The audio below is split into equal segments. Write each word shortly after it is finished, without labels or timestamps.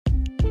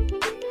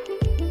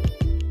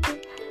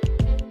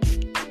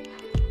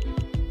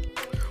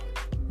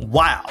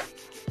Wow.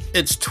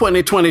 It's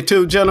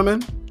 2022,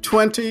 gentlemen.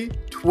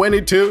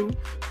 2022.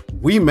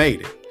 We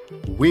made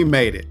it. We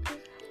made it.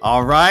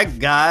 All right,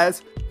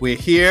 guys. We're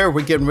here.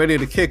 We're getting ready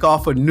to kick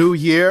off a new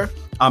year.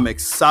 I'm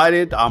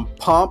excited. I'm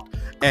pumped.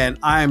 And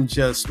I'm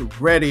just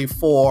ready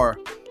for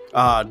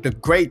the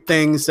great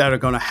things that are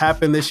going to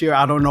happen this year.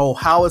 I don't know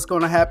how it's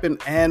going to happen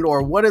and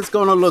or what it's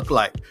going to look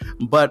like,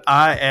 but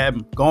I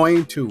am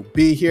going to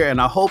be here,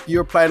 and I hope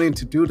you're planning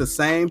to do the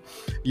same.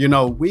 You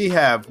know, we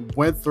have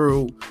went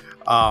through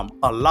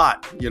a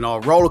lot, a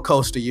roller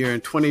coaster year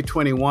in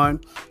 2021,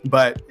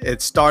 but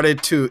it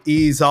started to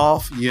ease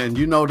off. And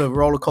the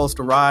roller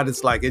coaster ride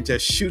is like it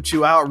just shoots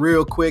you out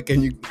real quick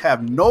and you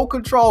have no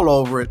control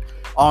over it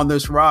on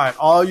this ride.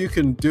 All you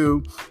can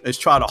do is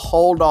try to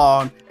hold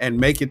on and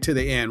make it to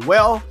the end.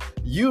 Well,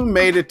 you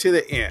made it to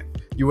the end.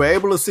 You were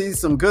able to see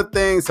some good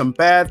things, some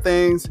bad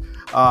things.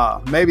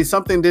 Maybe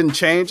something didn't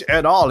change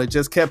at all. It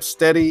just kept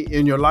steady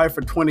in your life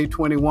for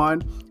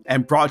 2021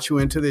 and brought you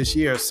into this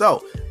year.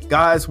 So,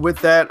 guys, with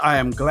that, I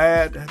am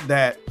glad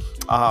that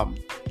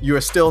you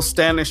are still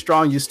standing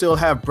strong. You still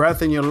have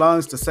breath in your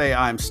lungs to say,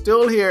 I'm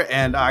still here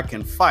and I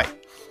can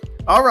fight.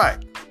 All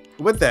right.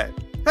 With that,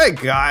 hey,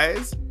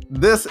 guys,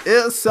 this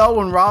is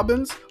Selwyn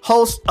Robbins,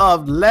 host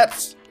of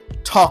Let's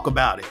Talk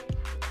About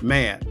It.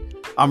 Man,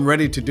 I'm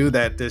ready to do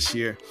that this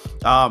year.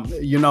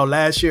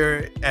 Last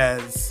year,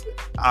 as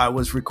I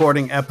was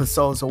recording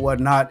episodes or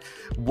whatnot,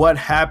 what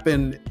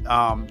happened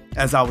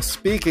as I was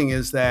speaking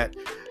is that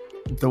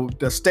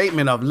the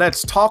statement of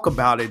let's talk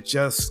about it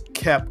just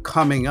kept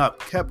coming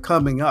up.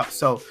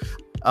 So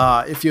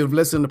if you've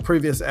listened to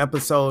previous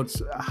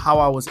episodes, how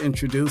I was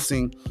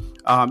introducing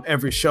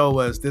every show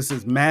was this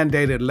is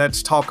mandated,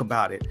 let's talk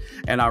about it.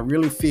 And I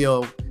really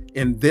feel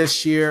in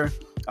this year,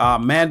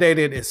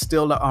 mandated is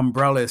still the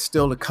umbrella, is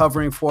still the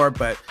covering for it,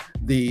 but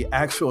the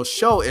actual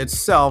show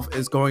itself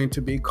is going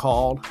to be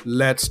called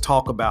Let's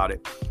Talk About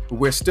It.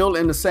 We're still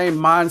in the same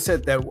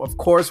mindset that, of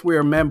course,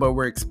 we're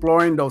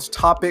exploring those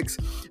topics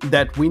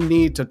that we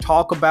need to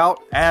talk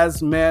about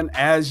as men,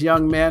 as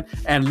young men,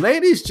 and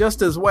ladies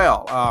just as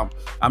well.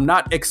 I'm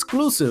not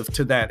exclusive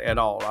to that at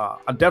all.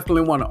 I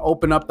definitely want to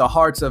open up the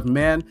hearts of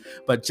men,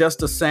 but just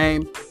the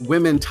same,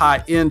 women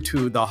tie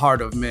into the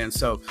heart of men.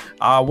 So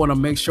I want to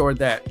make sure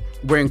that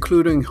we're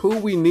including who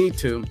we need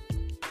to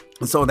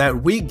so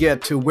that we get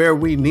to where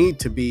we need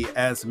to be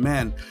as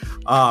men.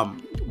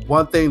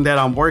 One thing that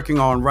I'm working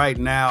on right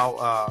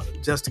now,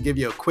 just to give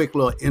you a quick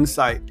little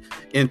insight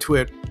into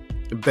it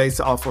based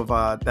off of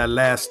that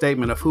last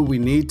statement of who we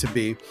need to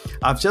be,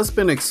 I've just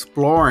been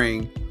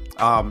exploring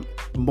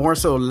more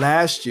so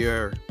last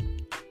year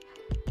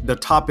the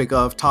topic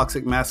of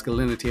toxic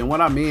masculinity. And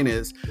what I mean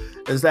is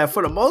that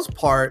for the most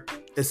part,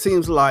 it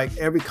seems like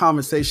every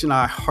conversation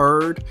I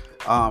heard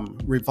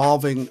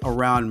revolving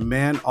around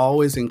men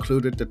always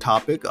included the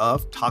topic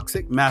of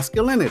toxic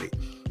masculinity.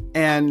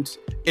 And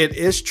it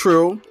is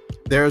true.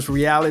 There's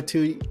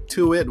reality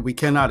to it. We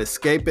cannot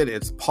escape it.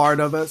 It's part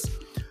of us.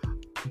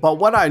 But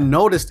what I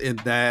noticed in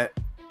that,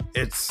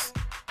 it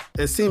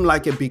seemed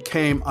like it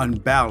became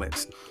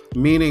unbalanced,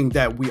 meaning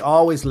that we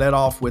always let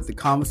off with the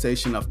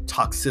conversation of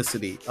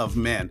toxicity of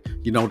men,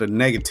 the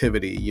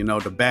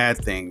negativity, the bad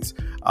things,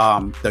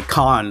 the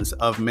cons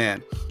of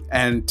men.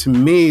 And to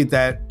me,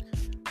 that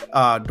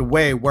the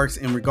way it works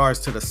in regards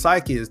to the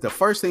psyche is the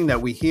first thing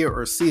that we hear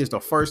or see is the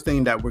first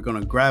thing that we're going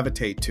to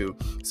gravitate to.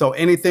 So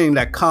anything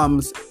that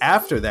comes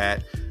after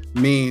that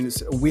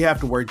means we have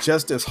to work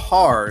just as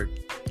hard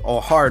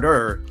or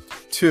harder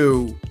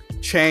to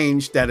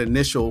change that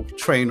initial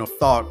train of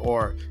thought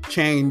or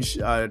change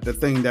the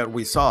thing that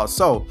we saw.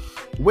 So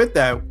with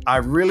that, I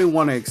really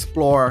want to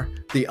explore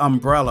the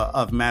umbrella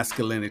of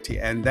masculinity.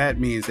 And that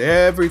means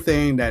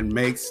everything that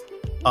makes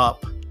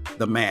up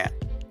the man.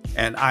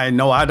 And I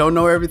know I don't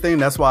know everything.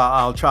 That's why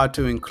I'll try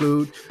to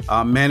include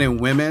men and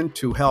women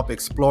to help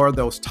explore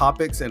those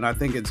topics. And I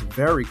think it's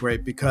very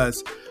great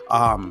because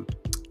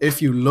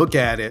if you look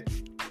at it,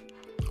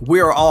 we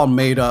are all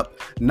made up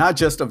not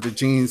just of the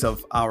genes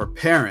of our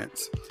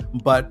parents,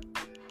 but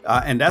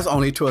and that's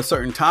only to a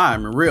certain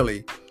time,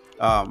 really.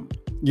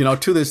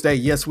 To this day,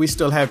 yes, we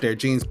still have their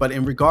genes, but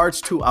in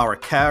regards to our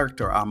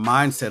character, our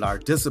mindset, our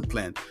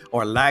discipline,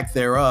 or lack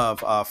thereof,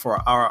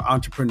 for our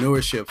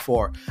entrepreneurship,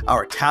 for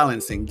our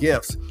talents and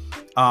gifts,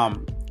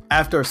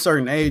 after a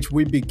certain age,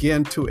 we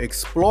begin to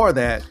explore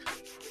that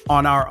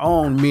on our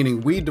own,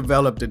 meaning we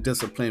develop the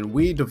discipline,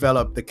 we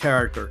develop the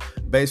character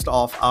based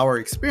off our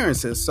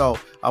experiences. So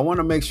I want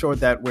to make sure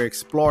that we're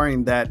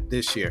exploring that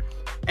this year.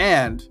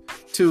 And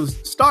to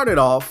start it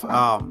off,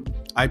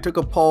 I took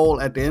a poll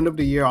at the end of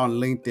the year on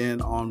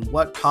LinkedIn on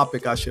what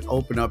topic I should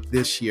open up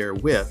this year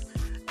with.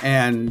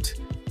 And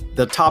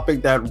the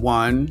topic that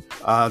won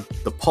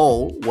the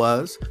poll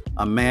was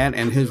a man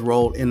and his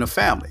role in the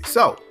family.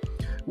 So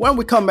when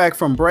we come back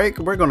from break,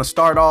 we're going to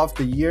start off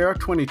the year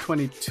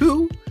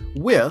 2022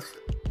 with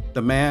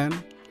the man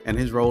and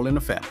his role in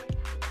the family.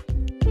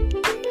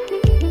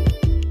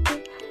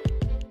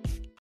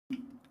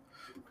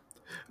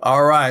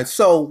 All right.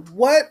 So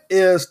what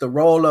is the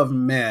role of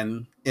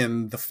men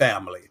in the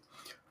family?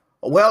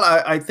 Well,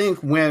 I think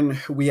when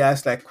we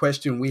ask that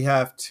question, we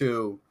have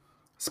to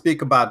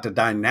speak about the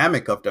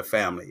dynamic of the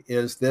family.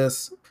 Is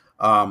this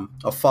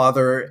a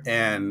father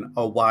and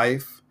a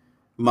wife,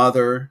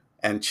 mother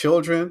and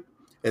children?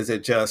 Is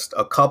it just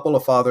a couple, a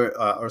father,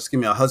 or excuse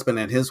me, a husband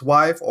and his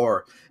wife,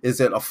 or is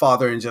it a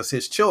father and just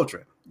his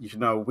children?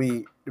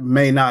 We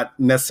may not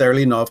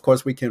necessarily know. Of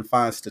course, we can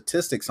find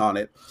statistics on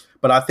it,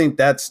 but I think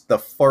that's the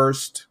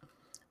first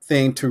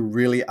thing to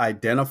really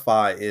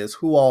identify is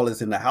who all is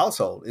in the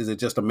household. Is it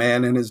just a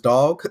man and his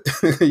dog?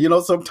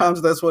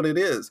 Sometimes that's what it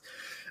is.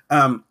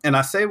 And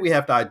I say we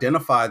have to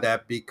identify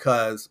that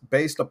because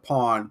based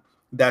upon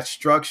that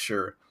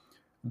structure,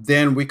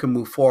 then we can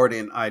move forward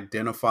in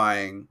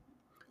identifying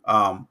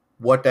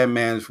what that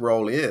man's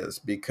role is.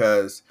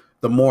 Because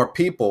the more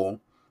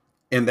people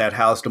in that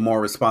house, the more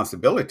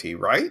responsibility,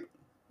 right?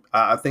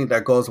 I think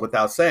that goes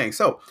without saying.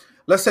 So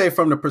let's say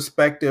from the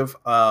perspective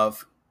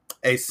of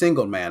a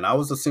single man. I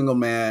was a single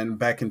man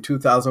back in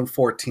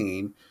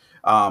 2014.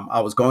 I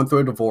was going through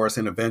a divorce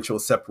and eventual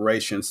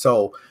separation.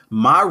 So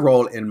my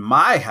role in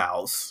my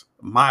house,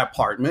 my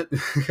apartment,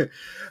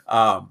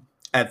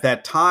 at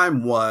that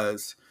time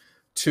was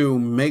to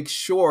make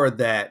sure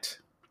that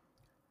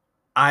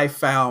I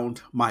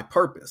found my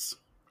purpose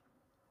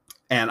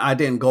and I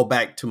didn't go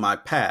back to my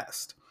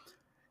past.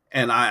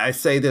 And I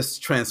say this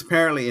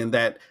transparently in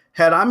that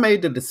had I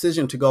made the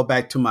decision to go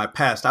back to my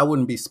past, I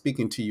wouldn't be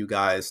speaking to you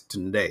guys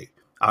today.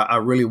 I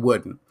really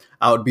wouldn't.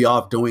 I would be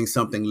off doing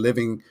something,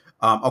 living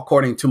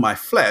according to my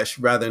flesh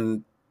rather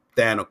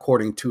than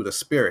according to the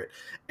spirit.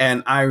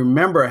 And I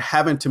remember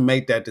having to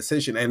make that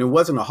decision. And it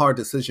wasn't a hard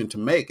decision to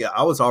make.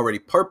 I was already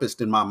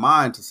purposed in my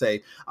mind to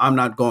say, I'm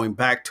not going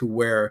back to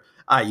where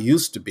I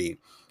used to be.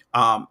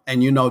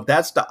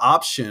 That's the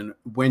option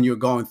when you're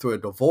going through a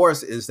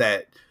divorce is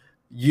that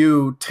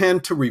you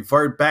tend to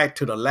revert back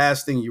to the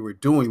last thing you were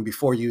doing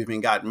before you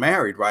even got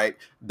married, right?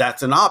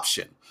 That's an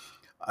option.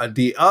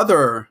 The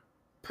other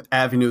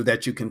avenue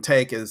that you can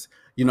take is,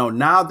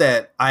 now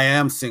that I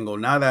am single,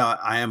 now that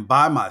I am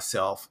by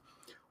myself,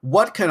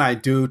 what can I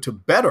do to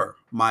better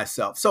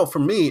myself? So for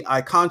me,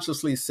 I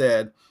consciously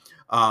said,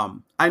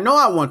 I know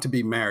I want to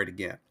be married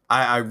again.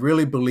 I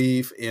really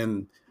believe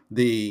in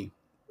the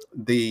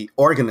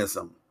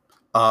organism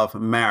of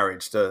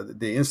marriage,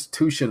 the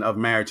institution of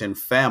marriage and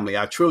family.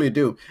 I truly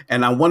do.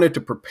 And I wanted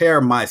to prepare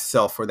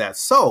myself for that.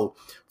 So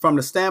from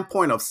the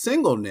standpoint of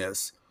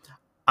singleness,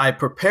 I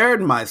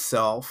prepared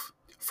myself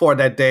for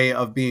that day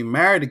of being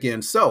married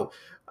again. So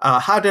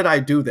how did I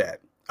do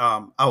that?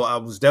 I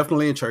was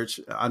definitely in church.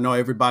 I know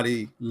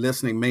everybody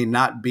listening may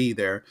not be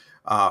there,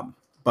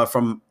 but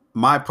from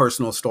my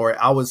personal story,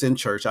 I was in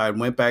church. I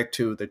went back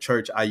to the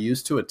church I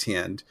used to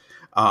attend.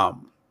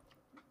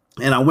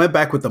 And I went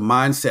back with the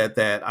mindset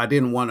that I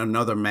didn't want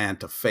another man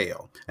to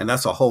fail. And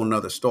that's a whole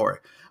nother story.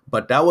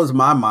 But that was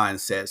my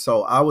mindset.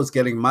 So I was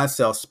getting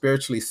myself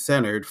spiritually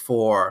centered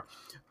for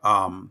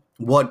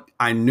what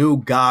I knew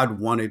God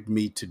wanted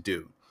me to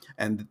do.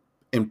 And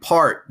in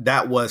part,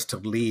 that was to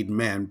lead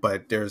men,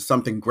 but there's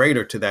something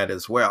greater to that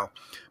as well.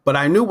 But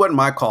I knew what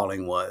my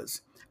calling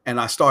was. And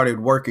I started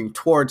working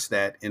towards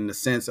that in the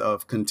sense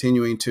of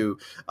continuing to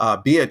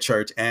be at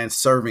church and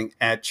serving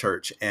at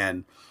church.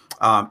 And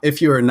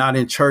if you're not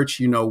in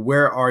church,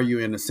 where are you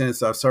in the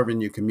sense of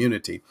serving your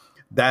community?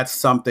 That's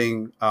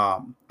something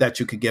that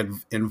you could get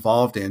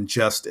involved in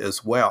just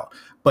as well.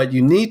 But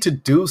you need to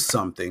do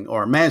something,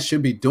 or a man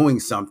should be doing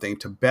something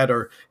to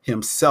better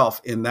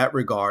himself in that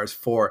regards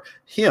for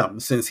him,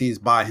 since he's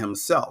by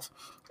himself.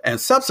 And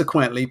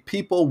subsequently,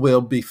 people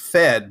will be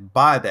fed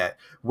by that,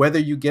 whether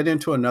you get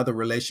into another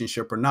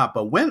relationship or not.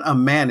 But when a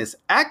man is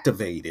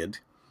activated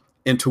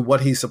into what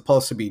he's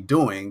supposed to be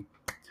doing,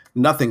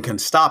 nothing can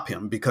stop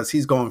him because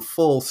he's going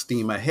full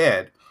steam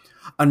ahead.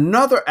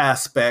 Another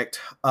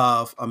aspect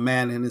of a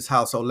man in his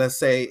household, let's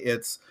say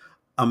it's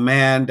a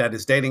man that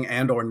is dating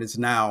and or is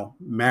now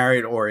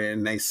married or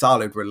in a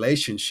solid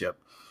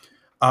relationship.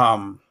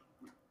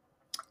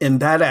 In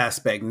that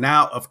aspect,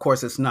 now, of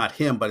course, it's not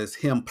him, but it's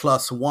him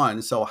plus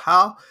one. So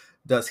how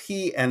does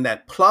he and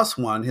that plus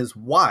one, his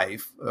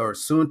wife or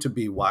soon to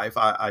be wife,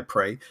 I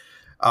pray,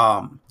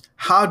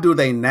 how do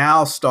they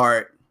now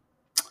start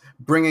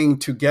bringing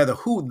together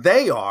who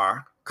they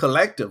are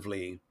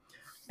collectively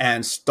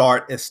and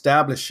start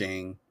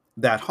establishing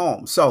that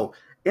home? So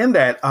in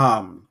that,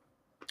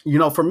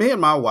 for me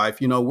and my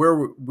wife,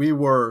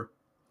 we're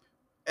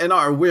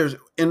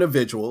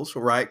individuals,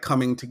 right,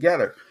 coming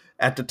together.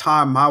 At the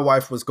time, my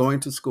wife was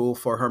going to school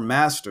for her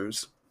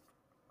master's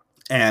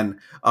and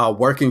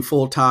working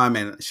full time.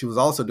 And she was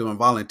also doing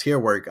volunteer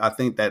work. I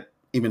think that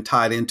even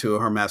tied into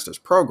her master's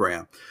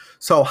program.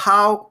 So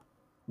how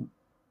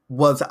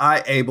was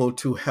I able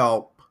to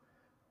help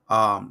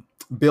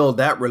build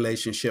that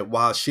relationship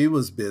while she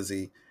was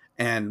busy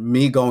and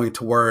me going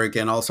to work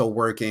and also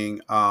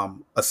working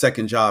a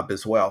second job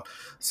as well?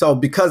 So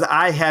because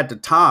I had the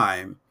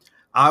time,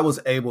 I was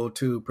able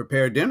to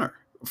prepare dinner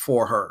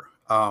for her,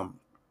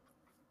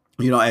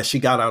 as she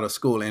got out of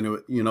school. And,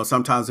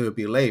 sometimes it would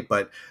be late,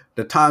 but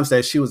the times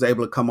that she was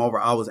able to come over,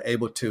 I was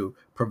able to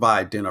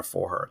provide dinner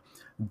for her.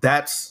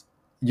 That's,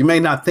 you may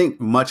not think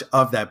much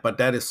of that, but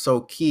that is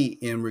so key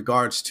in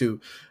regards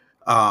to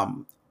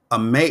a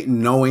mate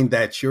knowing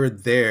that you're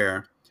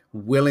there,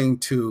 willing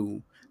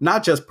to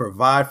not just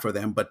provide for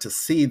them, but to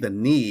see the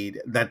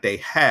need that they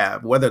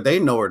have, whether they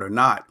know it or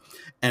not,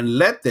 and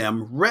let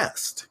them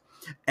rest.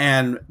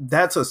 And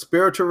that's a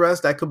spiritual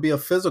rest. That could be a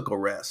physical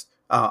rest,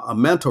 a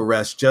mental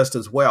rest just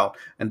as well.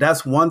 And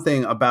that's one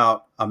thing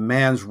about a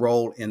man's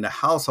role in the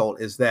household,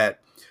 is that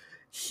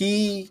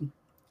he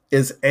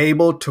is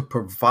able to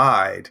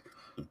provide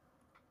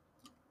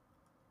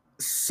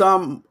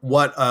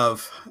somewhat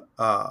of,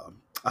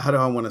 how do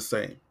I want to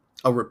say,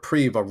 a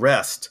reprieve, a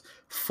rest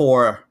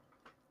for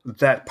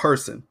that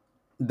person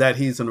that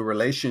he's in a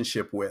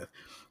relationship with.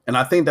 And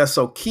I think that's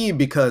so key,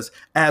 because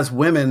as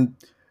women,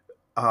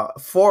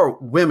 for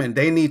women,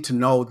 they need to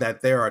know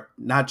that they are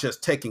not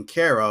just taken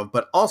care of,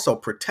 but also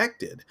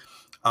protected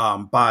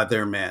by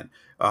their men.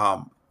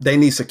 They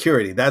need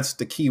security. That's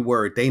the key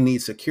word. They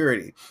need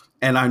security.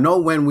 And I know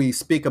when we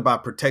speak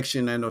about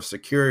protection and or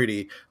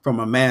security from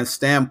a man's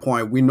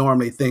standpoint, we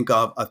normally think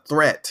of a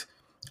threat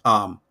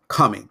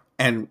coming,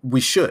 and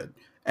we should.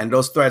 And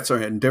those threats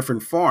are in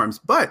different forms.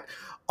 But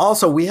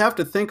also we have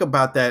to think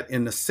about that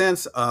in the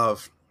sense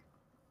of,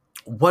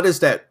 what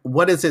is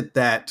it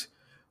that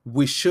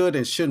we should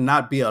and should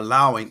not be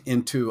allowing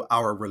into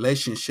our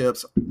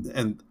relationships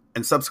and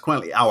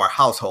subsequently our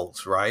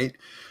households, right?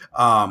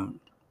 And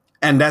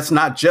that's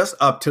not just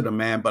up to the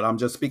man, but I'm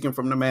just speaking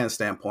from the man's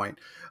standpoint.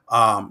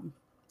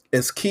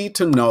 It's key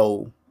to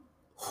know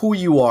who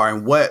you are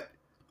and what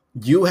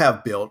you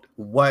have built,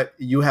 what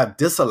you have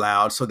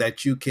disallowed, so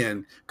that you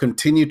can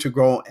continue to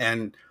grow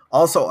and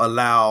also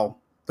allow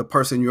the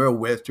person you're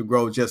with to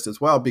grow just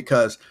as well.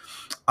 Because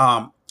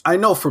I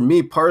know for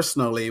me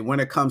personally, when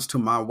it comes to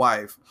my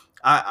wife,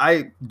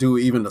 I do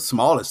even the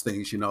smallest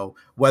things,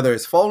 whether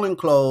it's folding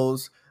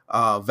clothes,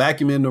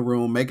 vacuuming the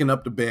room, making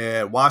up the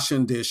bed,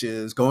 washing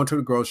dishes, going to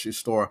the grocery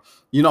store,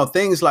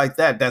 things like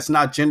that. That's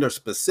not gender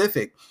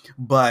specific,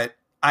 but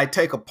I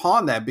take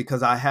upon that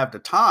because I have the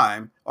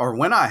time, or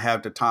when I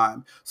have the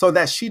time, so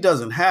that she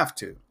doesn't have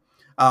to.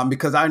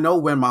 Because I know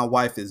when my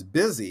wife is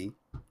busy,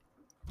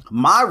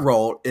 my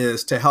role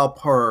is to help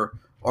her,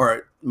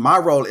 or my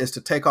role is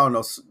to take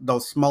on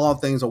those small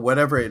things or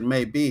whatever it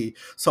may be,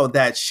 so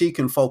that she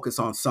can focus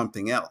on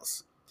something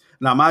else.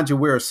 Now, mind you,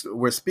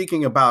 we're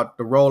speaking about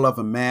the role of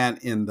a man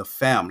in the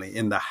family,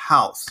 in the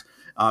house,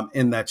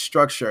 in that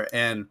structure.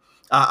 And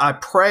I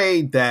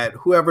pray that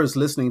whoever is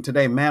listening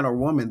today, man or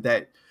woman,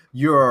 that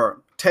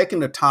you're taking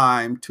the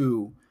time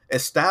to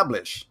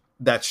establish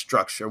that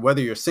structure, whether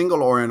you're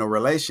single or in a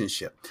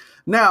relationship.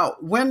 Now,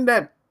 when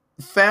that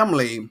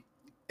family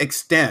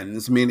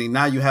extends, meaning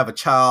now you have a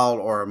child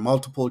or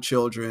multiple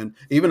children,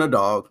 even a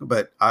dog,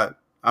 but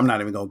I'm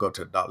not even going to go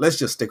to the dog. Let's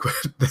just stick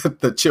with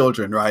the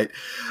children, right?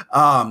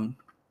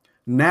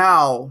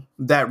 Now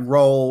that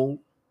role,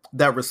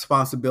 that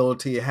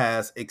responsibility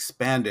has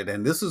expanded,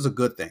 and this is a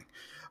good thing.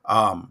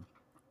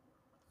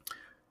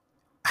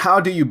 How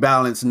do you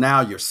balance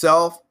now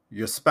yourself,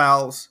 your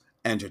spouse,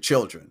 and your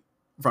children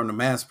from the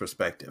man's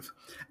perspective?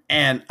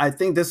 And I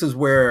think this is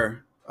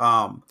where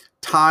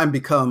time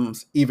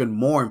becomes even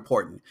more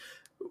important.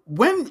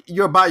 When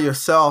you're by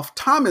yourself,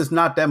 time is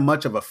not that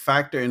much of a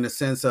factor, in the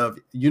sense of,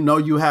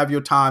 you have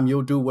your time,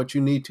 you'll do what you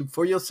need to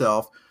for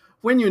yourself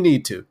when you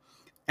need to.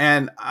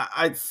 And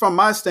I from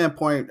my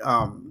standpoint,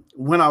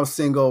 when I was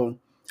single,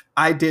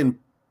 I didn't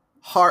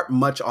harp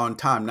much on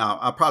time. Now,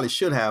 I probably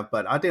should have,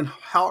 but I didn't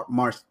harp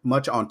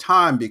much on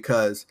time,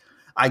 because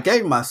I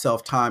gave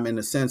myself time in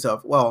the sense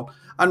of, well,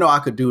 I know I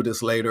could do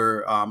this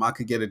later. I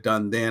could get it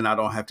done then. I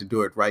don't have to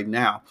do it right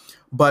now.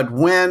 But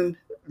when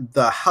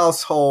the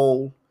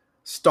household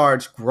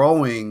starts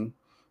growing,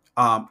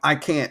 I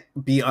can't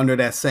be under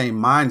that same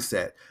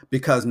mindset,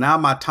 because now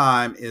my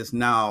time is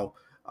now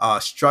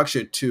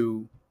structured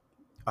to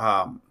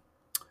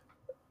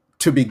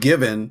be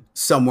given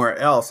somewhere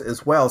else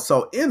as well.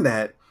 So in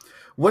that,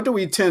 what do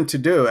we tend to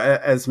do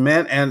as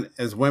men and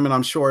as women,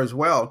 I'm sure as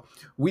well?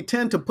 We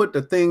tend to put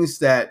the things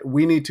that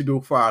we need to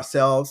do for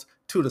ourselves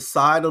to the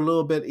side a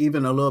little bit,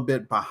 even a little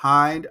bit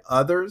behind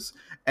others.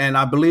 And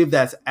I believe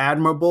that's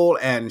admirable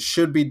and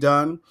should be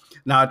done.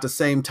 Now, at the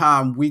same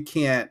time, we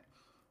can't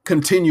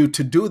continue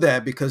to do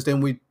that, because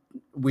then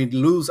we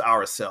lose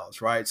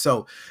ourselves, right?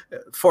 So,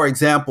 for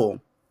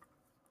example,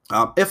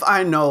 if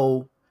I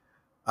know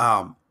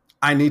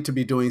I need to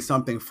be doing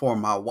something for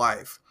my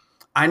wife,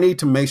 I need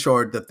to make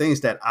sure the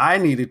things that I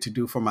needed to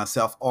do for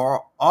myself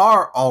are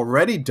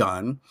already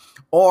done,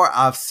 or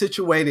I've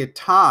situated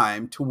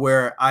time to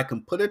where I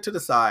can put it to the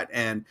side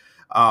and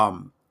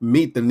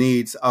meet the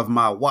needs of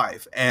my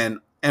wife and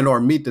or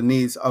meet the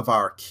needs of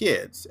our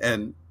kids.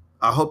 And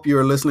I hope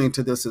you're listening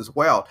to this as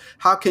well.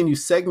 How can you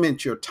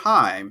segment your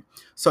time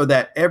so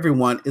that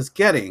everyone is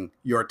getting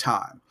your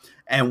time?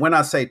 And when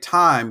I say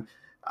time,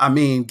 I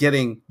mean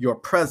getting your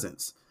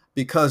presence,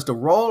 because the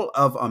role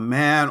of a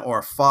man or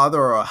a father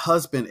or a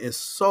husband is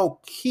so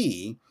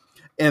key,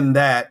 in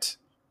that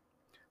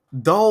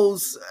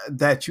those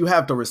that you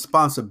have the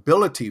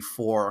responsibility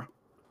for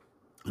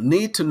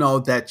need to know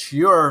that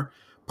you're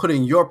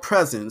putting your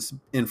presence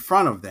in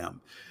front of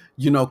them.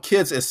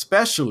 Kids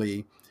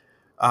especially,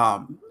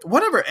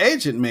 whatever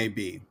age it may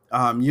be.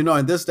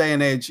 In this day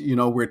and age,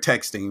 we're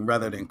texting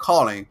rather than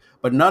calling.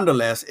 But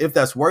nonetheless, if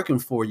that's working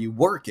for you,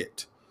 work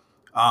it.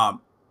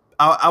 Um,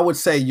 I would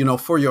say,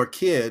 for your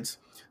kids,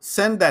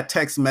 send that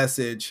text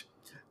message,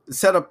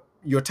 set up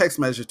your text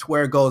message to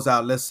where it goes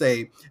out, let's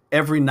say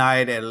every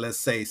night at, let's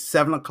say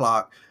 7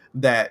 o'clock,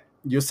 that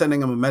you're sending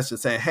them a message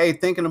saying, hey,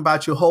 thinking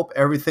about you, hope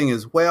everything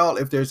is well.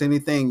 If there's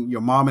anything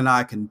your mom and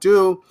I can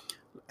do,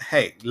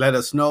 hey, let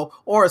us know.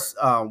 Or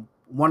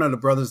one of the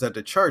brothers at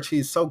the church,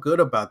 he's so good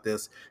about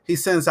this. He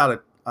sends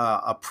out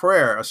a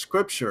prayer, a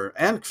scripture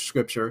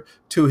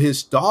to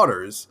his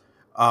daughters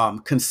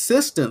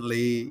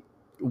consistently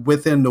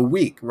within the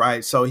week,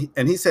 right? So,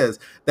 he says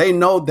they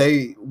know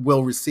they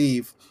will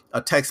receive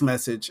a text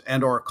message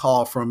and or a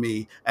call from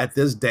me at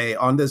this day,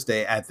 on this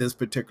day, at this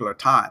particular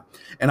time.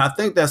 And I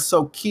think that's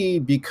so key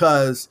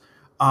because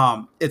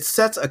it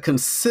sets a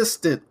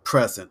consistent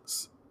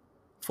presence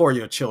for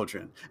your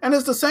children. And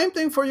it's the same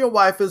thing for your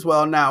wife as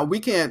well. Now, we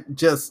can't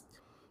just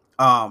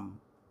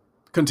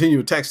continue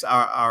to text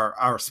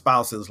our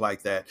spouses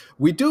like that.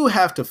 We do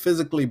have to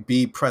physically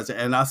be present.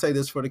 And I say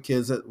this for the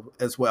kids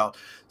as well.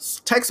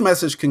 Text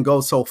message can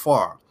go so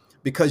far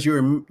because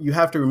you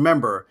have to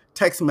remember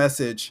text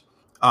message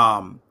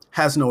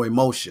has no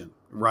emotion,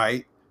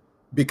 right?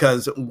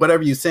 Because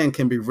whatever you send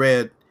can be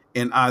read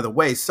in either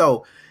way.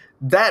 So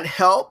that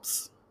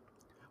helps.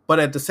 But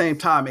at the same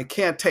time, it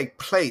can't take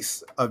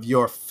place of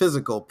your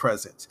physical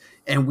presence.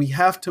 And we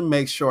have to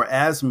make sure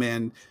as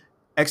men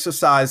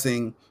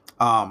exercising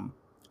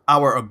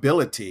our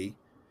ability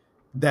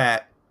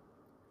that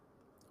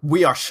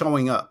we are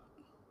showing up.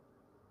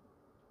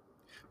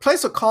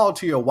 Place a call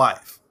to your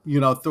wife,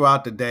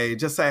 throughout the day.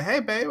 Just say, hey,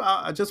 babe,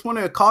 I just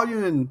wanted to call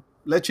you and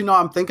let you know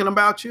I'm thinking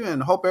about you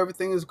and hope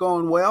everything is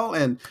going well.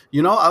 And,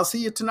 I'll see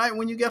you tonight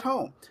when you get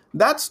home.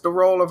 That's the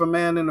role of a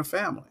man in a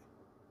family.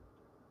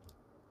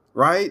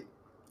 Right?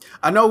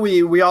 I know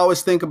we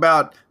always think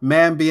about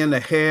man being the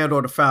head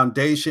or the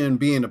foundation,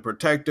 being the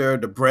protector,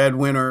 the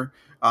breadwinner,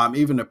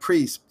 even the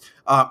priest.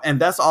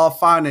 And that's all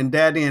fine and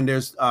dandy, and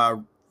there's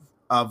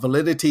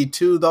validity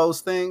to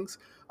those things.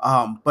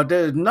 But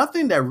there's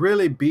nothing that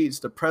really beats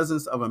the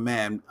presence of a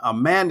man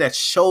that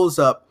shows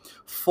up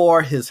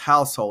for his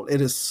household.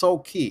 It is so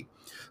key.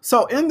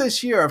 So in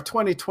this year of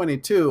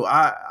 2022,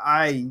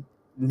 I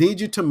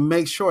need you to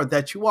make sure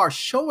that you are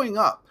showing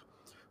up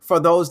for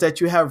those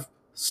that you have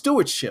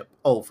stewardship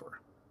over.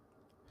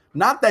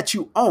 Not that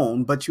you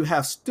own, but you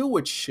have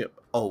stewardship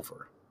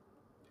over.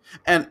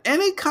 And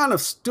any kind of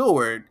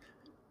steward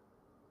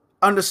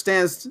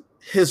understands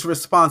his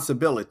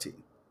responsibility,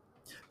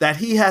 that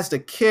he has to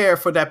care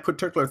for that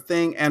particular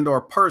thing and or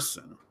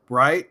person,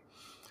 right?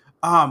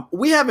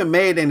 We haven't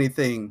made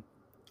anything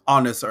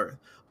on this earth,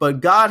 but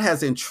God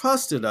has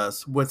entrusted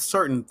us with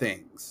certain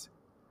things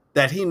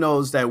that he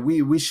knows that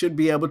we should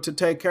be able to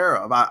take care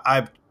of.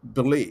 I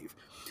believe.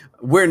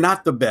 We're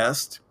not the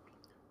best.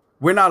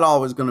 We're not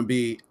always going to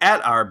be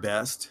at our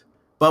best,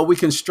 but we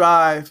can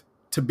strive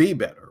to be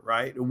better,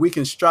 right? We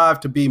can strive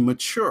to be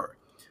mature,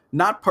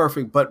 not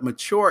perfect, but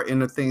mature in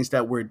the things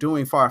that we're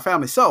doing for our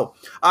family. So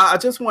I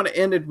just want to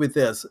end it with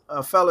this,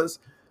 fellas,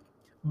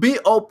 be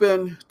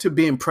open to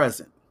being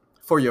present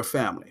for your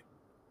family.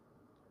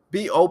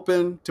 Be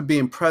open to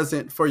being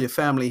present for your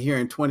family here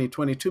in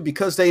 2022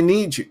 because they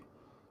need you.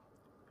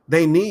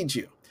 They need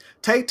you.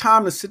 Take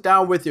time to sit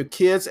down with your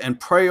kids and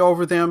pray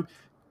over them.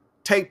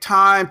 Take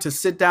time to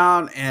sit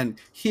down and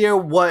hear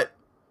what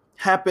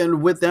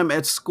happened with them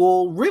at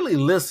school. Really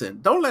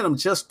listen. Don't let them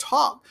just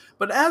talk,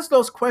 but ask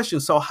those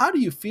questions. So how do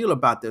you feel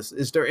about this?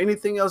 Is there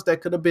anything else that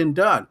could have been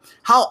done?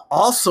 How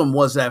awesome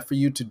was that for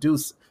you to do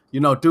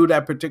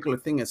that particular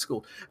thing at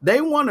school?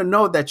 They want to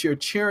know that you're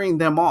cheering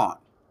them on,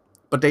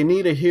 but they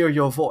need to hear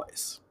your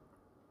voice.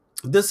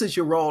 This is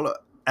your role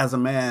as a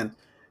man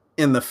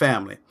in the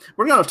family.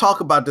 We're going to talk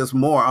about this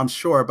more, I'm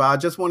sure, but I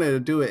just wanted to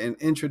do an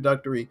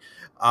introductory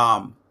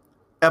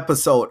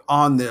episode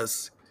on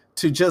this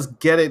to just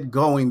get it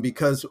going,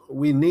 because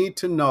we need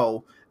to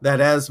know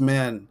that as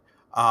men,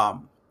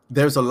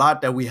 there's a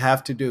lot that we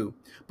have to do,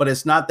 but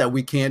it's not that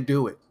we can't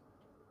do it.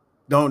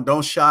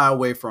 Don't shy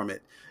away from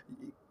it.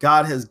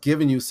 God has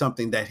given you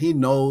something that he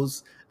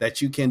knows that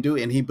you can do,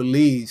 and he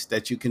believes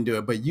that you can do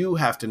it, but you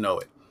have to know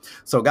it.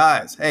 So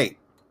guys, hey,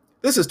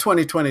 this is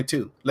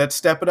 2022. Let's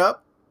step it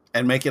up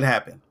and make it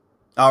happen.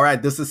 All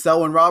right, this is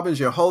Selwyn Robbins,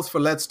 your host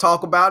for Let's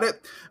Talk About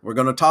It. We're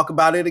going to talk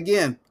about it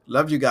again.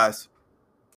 Love you guys.